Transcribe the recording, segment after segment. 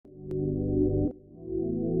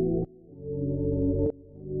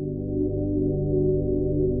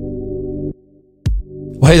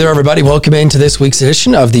Hey there, everybody. Welcome into this week's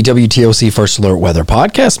edition of the WTOC First Alert Weather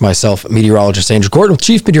Podcast. Myself, meteorologist Andrew Gordon, with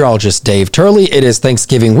Chief Meteorologist Dave Turley. It is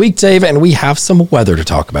Thanksgiving week, Dave, and we have some weather to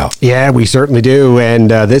talk about. Yeah, we certainly do. And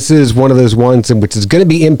this is one of those ones in which is going to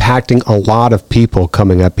be impacting a lot of people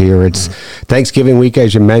coming up here. It's Thanksgiving week,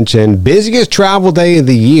 as you mentioned. Busiest travel day of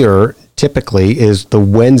the year typically is the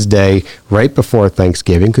Wednesday right before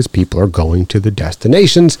Thanksgiving because people are going to the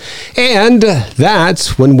destinations. And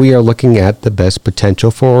that's when we are looking at the best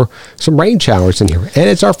potential for some rain showers in here. And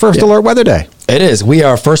it's our first alert weather day. It is. We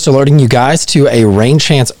are first alerting you guys to a rain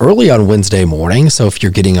chance early on Wednesday morning. So if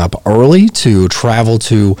you're getting up early to travel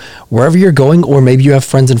to wherever you're going, or maybe you have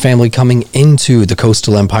friends and family coming into the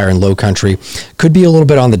coastal empire and low country, could be a little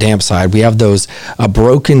bit on the damp side. We have those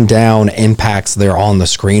broken down impacts there on the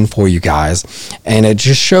screen for you guys. And it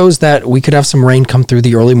just shows that we could have some rain come through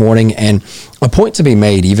the early morning, and a point to be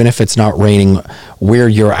made, even if it's not raining where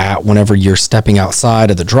you're at, whenever you're stepping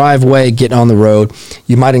outside of the driveway, getting on the road,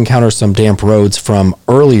 you might encounter some damp roads from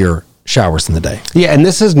earlier showers in the day. Yeah, and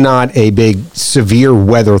this is not a big severe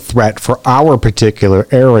weather threat for our particular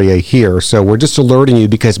area here. So we're just alerting you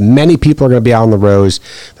because many people are going to be out on the roads.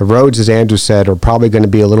 The roads, as Andrew said, are probably going to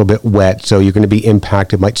be a little bit wet, so you're going to be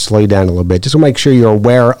impacted, might slow you down a little bit. Just to make sure you're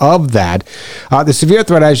aware of that. The severe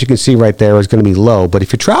threat, as you can see right there, is going to be low. But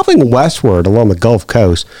if you're traveling westward along the Gulf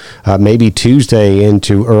Coast, maybe Tuesday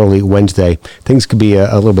into early Wednesday, things could be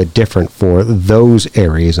a little bit different for those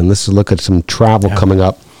areas. And this is a look at some travel coming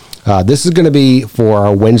up. This is going to be for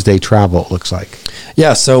our Wednesday travel, it looks like.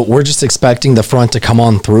 Yeah, so we're just expecting the front to come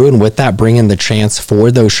on through, and with that, bring in the chance for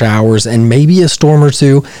those showers and maybe a storm or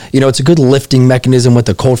two. You know, it's a good lifting mechanism with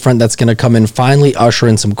the cold front that's going to come in, finally usher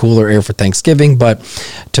in some cooler air for Thanksgiving. But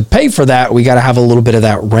to pay for that, we got to have a little bit of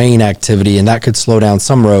that rain activity, and that could slow down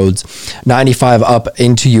some roads. 95 up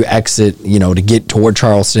into you exit, you know, to get toward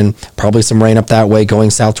Charleston. Probably some rain up that way.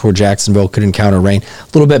 Going south toward Jacksonville could encounter rain. A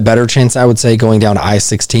little bit better chance, I would say, going down to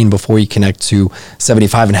I-16 before you connect to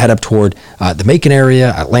 75 and head up toward the Macon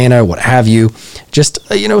area, Atlanta, what have you. Just,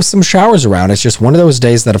 some showers around. It's just one of those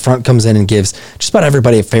days that a front comes in and gives just about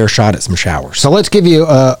everybody a fair shot at some showers. So let's give you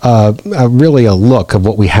really a look of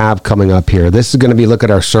what we have coming up here. This is going to be a look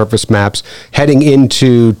at our surface maps heading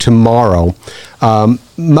into tomorrow.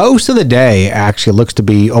 Most of the day actually looks to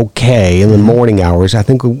be okay in the morning hours. I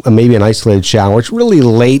think maybe an isolated shower. It's really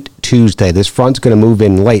late Tuesday. This front's going to move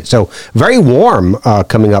in late. So very warm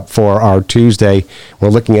coming up for our Tuesday. We're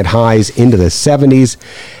looking at highs into the 70s.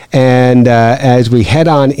 And as we head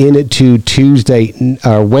on into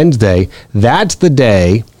Wednesday, that's the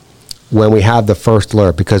day when we have the first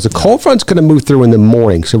alert, because the cold front's going to move through in the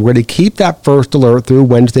morning. So we're going to keep that first alert through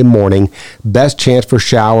Wednesday morning. Best chance for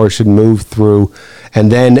showers should move through.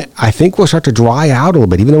 And then I think we'll start to dry out a little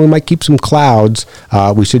bit. Even though we might keep some clouds,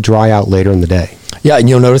 we should dry out later in the day. Yeah, and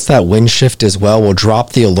you'll notice that wind shift as well. We'll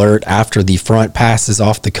drop the alert after the front passes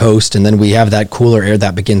off the coast, and then we have that cooler air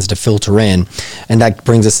that begins to filter in, and that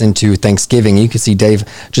brings us into Thanksgiving. You can see Dave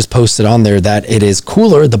just posted on there that it is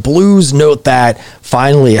cooler. The Blues note that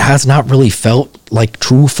finally it has not really felt like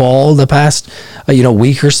true fall the past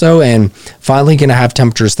week or so, and finally going to have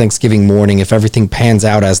temperatures Thanksgiving morning. If everything pans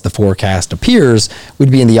out as the forecast appears,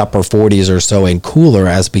 we'd be in the upper 40s or so and cooler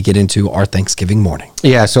as we get into our Thanksgiving morning.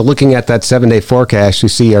 Yeah, so looking at that 7-day forecast, you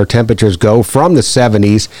see our temperatures go from the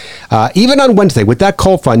 70s. Even on Wednesday, with that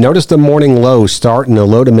cold front, notice the morning lows start in the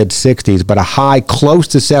low to mid 60s, but a high close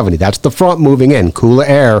to 70. That's the front moving in. Cooler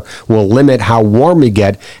air will limit how warm we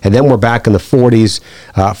get, and then we're back in the 40s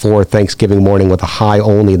for Thanksgiving morning with a high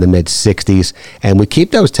only in the mid 60s. And we keep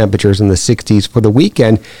those temperatures in the 60s for the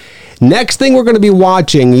weekend. Next thing we're going to be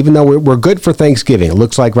watching, even though we're good for Thanksgiving, it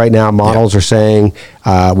looks like right now models are saying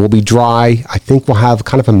we'll be dry. I think we'll have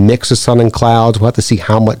kind of a mix of sun and clouds. We'll have to see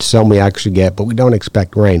how much sun we actually get, but we don't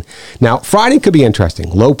expect rain. Now, Friday could be interesting.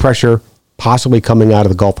 Low pressure possibly coming out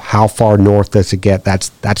of the Gulf. How far north does it get? That's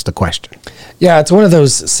the question. Yeah, it's one of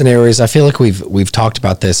those scenarios. I feel like we've talked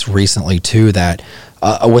about this recently too, that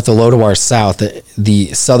with the low to our south, the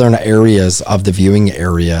southern areas of the viewing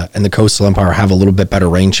area and the coastal empire have a little bit better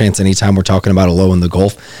rain chance anytime we're talking about a low in the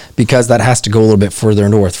Gulf, because that has to go a little bit further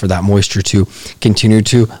north for that moisture to continue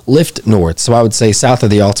to lift north. So I would say south of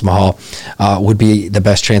the Altamaha would be the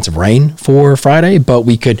best chance of rain for Friday, but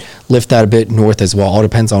we could lift that a bit north as well. All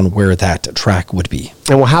depends on where that track would be.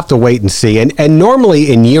 And we'll have to wait and see. And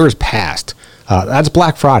normally in years past, that's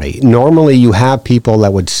Black Friday. Normally you have people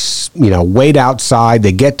that would wait outside.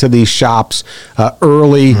 They get to these shops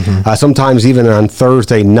early, sometimes even on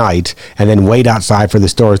Thursday night, and then wait outside for the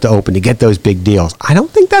stores to open to get those big deals. I don't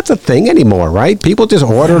think that's a thing anymore, right? People just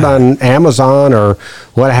order it on Amazon or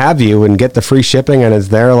what have you and get the free shipping, and it's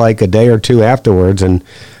there like a day or two afterwards. And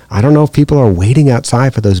I don't know if people are waiting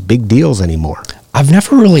outside for those big deals anymore. I've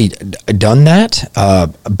never really done that,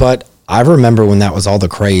 but I remember when that was all the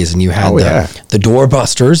craze, and you had the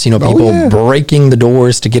doorbusters, people breaking the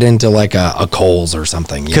doors to get into like a Kohl's or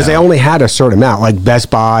something. Because they only had a certain amount, like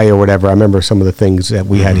Best Buy or whatever. I remember some of the things that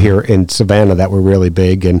we had here in Savannah that were really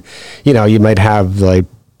big. And, you might have like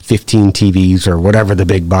 15 TVs or whatever the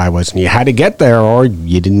big buy was, and you had to get there or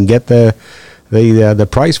you didn't get the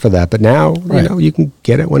price for that. But now, you can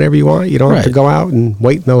get it whenever you want. You don't have to go out and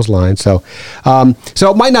wait in those lines. So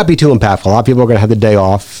it might not be too impactful. A lot of people are going to have the day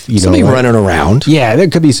off. Somebody running around. Yeah, there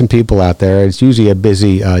could be some people out there. It's usually a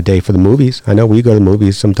busy day for the movies. I know we go to the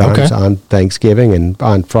movies sometimes on Thanksgiving and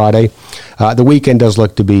on Friday. The weekend does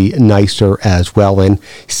look to be nicer as well, and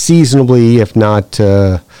seasonably, if not,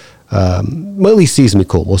 at least seasonally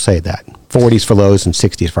cool. We'll say that. 40s for lows and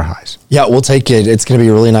 60s for highs. Yeah, we'll take it. It's going to be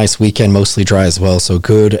a really nice weekend, mostly dry as well. So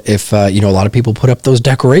good if, a lot of people put up those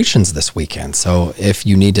decorations this weekend. So if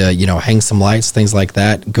you need to, hang some lights, things like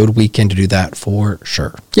that, good weekend to do that for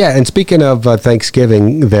sure. Yeah, and speaking of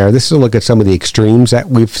Thanksgiving this is a look at some of the extremes that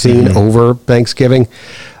we've seen over Thanksgiving.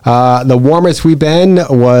 The warmest we've been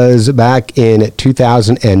was back in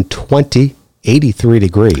 2020, 83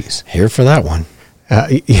 degrees. Here for that one.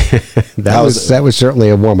 That was certainly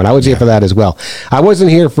a warm one. I was here for that as well. I wasn't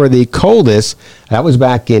here for the coldest. That was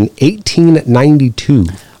back in 1892.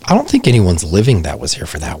 I don't think anyone's living that was here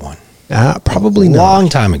for that one. Probably not. Long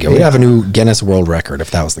time ago. We'd have a new Guinness World Record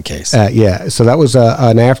if that was the case. So that was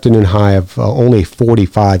an afternoon high of only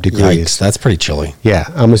 45 degrees. Yikes, that's pretty chilly. Yeah,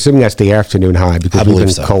 I'm assuming that's the afternoon high because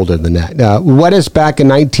we've been colder than that. Wettest back in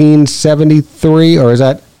 1973, or is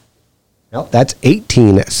that... No, that's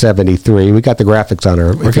 1873. We got the graphics on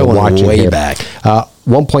her. We're going way back.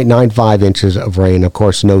 1.95 inches of rain. Of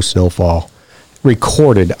course, no snowfall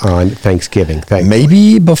recorded on Thanksgiving.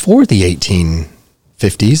 Maybe before the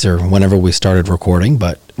 1850s or whenever we started recording,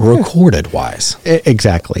 but recorded wise.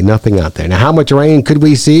 Exactly. Nothing out there. Now, how much rain could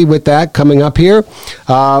we see with that coming up here?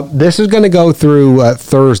 This is going to go through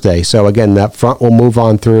Thursday. So, again, that front will move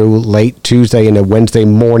on through late Tuesday into Wednesday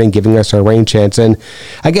morning, giving us our rain chance. And,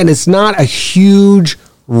 again, it's not a huge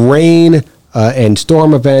rain and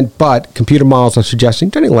storm event, but computer models are suggesting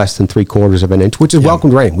turning less than 3/4 of an inch, which is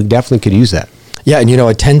welcomed rain. We definitely could use that. Yeah, and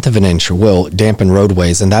 1/10 of an inch will dampen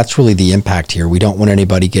roadways, and that's really the impact here. We don't want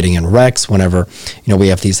anybody getting in wrecks whenever, we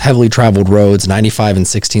have these heavily traveled roads, 95 and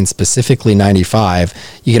 16, specifically 95.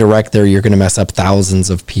 You get a wreck there, you're going to mess up thousands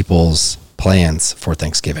of people's plans for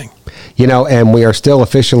Thanksgiving. And we are still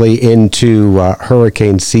officially into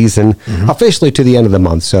hurricane season, officially to the end of the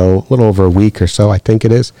month, so a little over a week or so, I think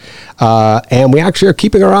it is. And we actually are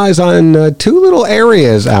keeping our eyes on two little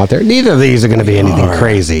areas out there. Neither of these are going to be anything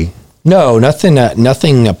crazy. No,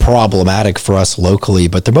 nothing problematic for us locally,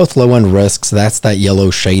 but they're both low-end risks. That's that yellow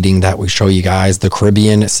shading that we show you guys. The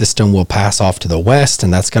Caribbean system will pass off to the west,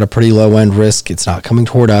 and that's got a pretty low-end risk. It's not coming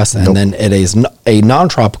toward us, and then it is a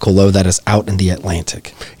non-tropical low that is out in the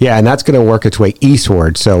Atlantic. Yeah, and that's going to work its way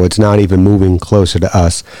eastward, so it's not even moving closer to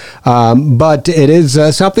us. But it is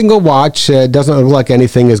something to watch. It doesn't look like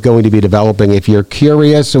anything is going to be developing. If you're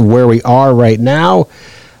curious of where we are right now,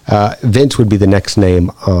 Vince would be the next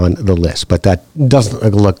name on the list, but that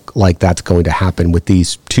doesn't look like that's going to happen with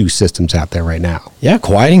these two systems out there right now. Yeah,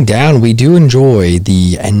 quieting down. We do enjoy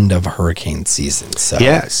the end of hurricane season. So.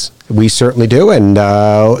 Yes, we certainly do. And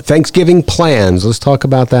Thanksgiving plans, let's talk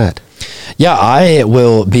about that. Yeah, I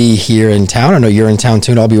will be here in town. I know you're in town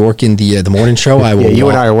too, and I'll be working the morning show. I will. Yeah, you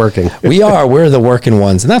and I are working. We're the working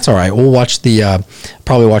ones, and that's all right. We'll watch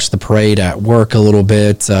probably watch the parade at work a little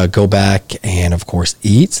bit, go back, and of course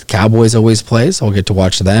eat. The Cowboys always play, so I'll get to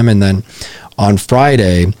watch them. And then on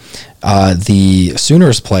Friday, the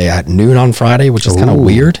Sooners play at noon on Friday, which is kind of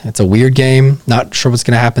weird. It's a weird game. Not sure what's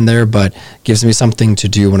going to happen there, but gives me something to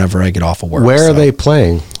do whenever I get off of work. Where are they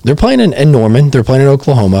playing? They're playing in Norman. They're playing in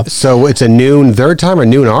Oklahoma. So it's a noon their time or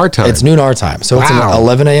noon our time? It's noon our time. So it's an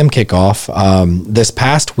 11 a.m. kickoff. This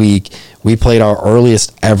past week, we played our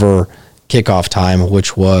earliest ever kickoff time,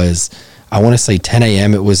 which was, I want to say 10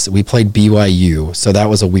 a.m. We played BYU, so that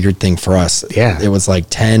was a weird thing for us. Yeah. It was like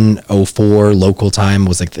 10:04 local time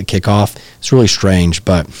was like the kickoff. It's really strange,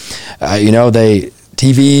 but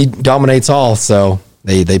TV dominates all, so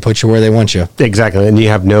they put you where they want you. Exactly, and you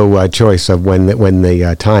have no choice of when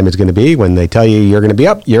the time is going to be. When they tell you you're going to be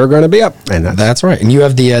up, you're going to be up, and that's right. And you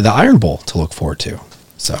have the Iron Bowl to look forward to.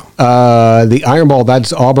 So the Iron Bowl,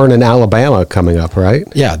 that's Auburn and Alabama coming up, right?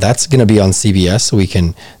 yeah, that's going to be on CBS, so we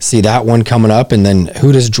can see that one coming up. And then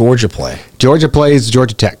who does Georgia play? Georgia plays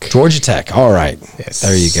Georgia Tech. Georgia Tech. All right. Yes.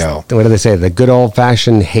 There you go. What do they say? The good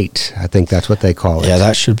old-fashioned hate. I think that's what they call it. Yeah,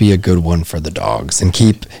 that should be a good one for the dogs, and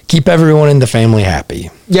keep everyone in the family happy.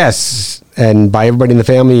 Yes. And by everybody in the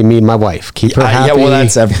family, you mean my wife. Keep her happy. Yeah, well,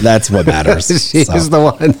 that's what matters. She's the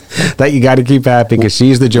one that you got to keep happy because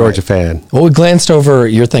she's the Georgia fan. Well, we glanced over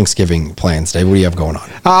your Thanksgiving plans, Dave. What do you have going on?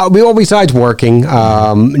 Well, besides working,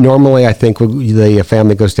 normally I think the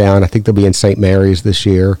family goes down. I think they'll be in St. Mary's this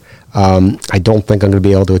year. I don't think I'm going to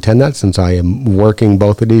be able to attend that since I am working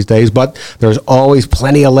both of these days, but there's always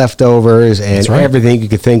plenty of leftovers, and everything you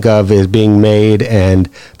could think of is being made, and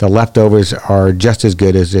the leftovers are just as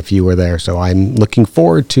good as if you were there. So I'm looking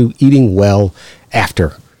forward to eating well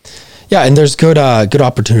after. Yeah, and there's good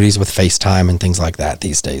opportunities with FaceTime and things like that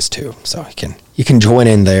these days too. So you can join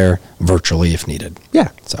in there virtually if needed. Yeah.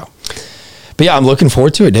 So, but yeah, I'm looking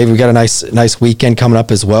forward to it, Dave. We got a nice weekend coming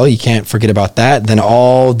up as well. You can't forget about that. Then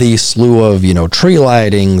all the slew of tree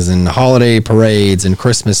lightings and holiday parades and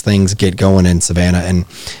Christmas things get going in Savannah, and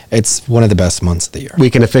it's one of the best months of the year.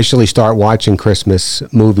 We can officially start watching Christmas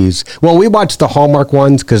movies. Well, we watch the Hallmark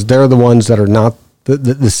ones because they're the ones that are not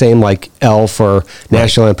the same like Elf or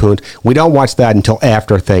National Lampoon. We don't watch that until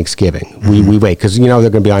after Thanksgiving. We wait because they're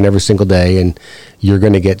going to be on every single day, and you're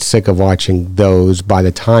going to get sick of watching those by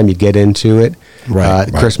the time you get into it.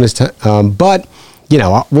 Christmas time. But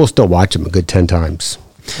we'll still watch them a good 10 times,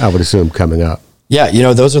 I would assume, coming up. Yeah,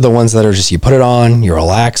 those are the ones that are just, you put it on, you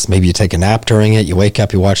relax, maybe you take a nap during it, you wake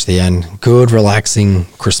up, you watch the end. Good, relaxing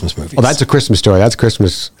Christmas movies. Well, that's a Christmas story. That's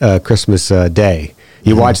Christmas Day.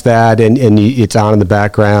 You watch that, and it's on in the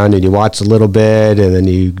background, and you watch a little bit, and then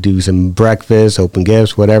you do some breakfast, open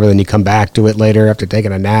gifts, whatever. Then you come back to it later after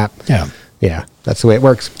taking a nap. Yeah, that's the way it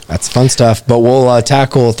works. That's fun stuff. But we'll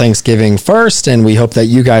tackle Thanksgiving first, and we hope that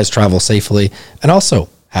you guys travel safely and also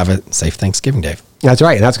have a safe Thanksgiving, Dave. That's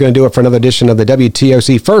right. And that's going to do it for another edition of the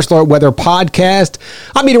WTOC First Alert Weather Podcast.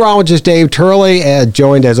 I'm meteorologist Dave Turley,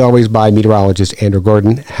 joined as always by meteorologist Andrew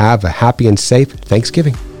Gordon. Have a happy and safe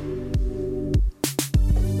Thanksgiving.